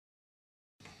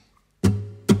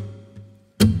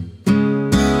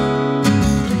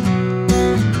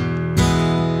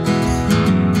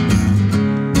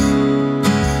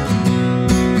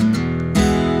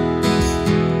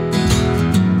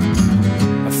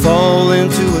fall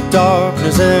into a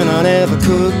darkness and I never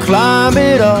could climb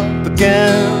it up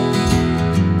again.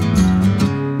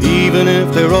 Even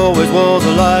if there always was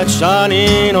a light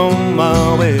shining on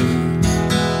my way.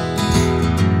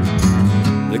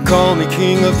 They call me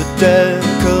king of the dead,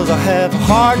 'cause I have a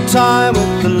hard time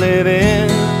with the living.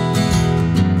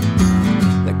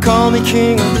 They call me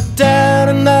king of the dead,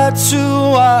 and that's who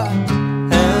I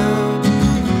am.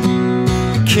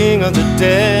 King of the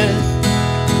dead,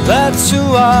 that's who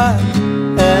I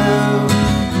am.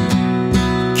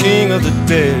 King of the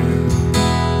dead.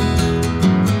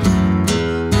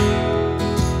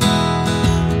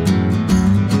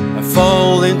 I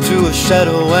fall into a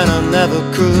shadow and I never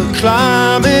could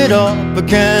climb it up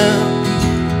again.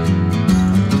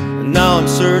 And now I'm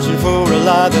searching for a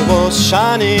light that was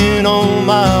shining on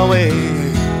my way.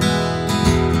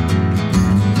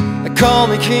 They call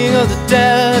me king of the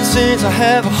dead, since I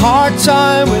have a hard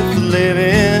time with the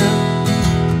living.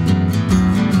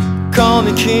 Call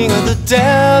me king of the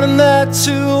dead, and that's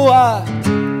who I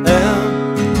am.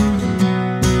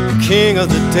 King of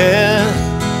the dead,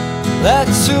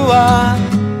 that's who I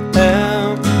am.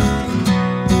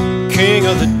 King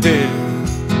of the dead,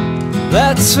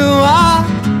 that's who I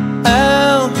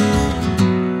am.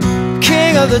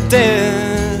 King of the dead.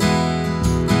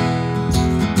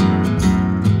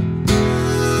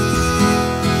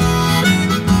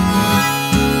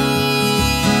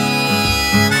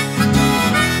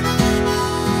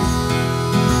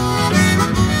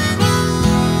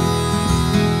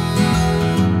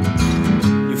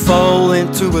 Fall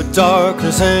into a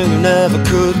darkness and you never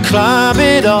could climb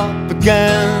it up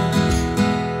again.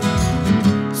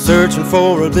 Searching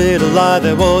for a bit of light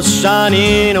that was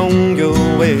shining on your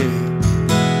way.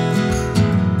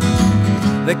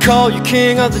 They call you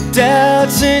king of the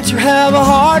dead, since you have a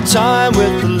hard time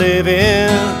with the living.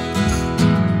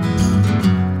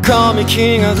 Call me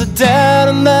king of the dead,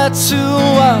 and that's who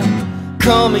I.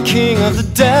 Call me king of the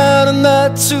dead, and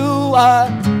that's who I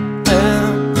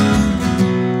am.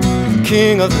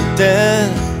 King of the dead,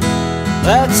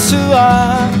 that's who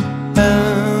I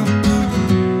am.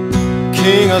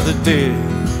 King of the dead,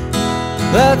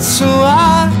 that's who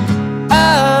I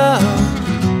am.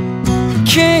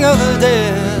 King of the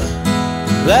dead,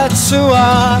 that's who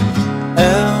I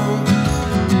am.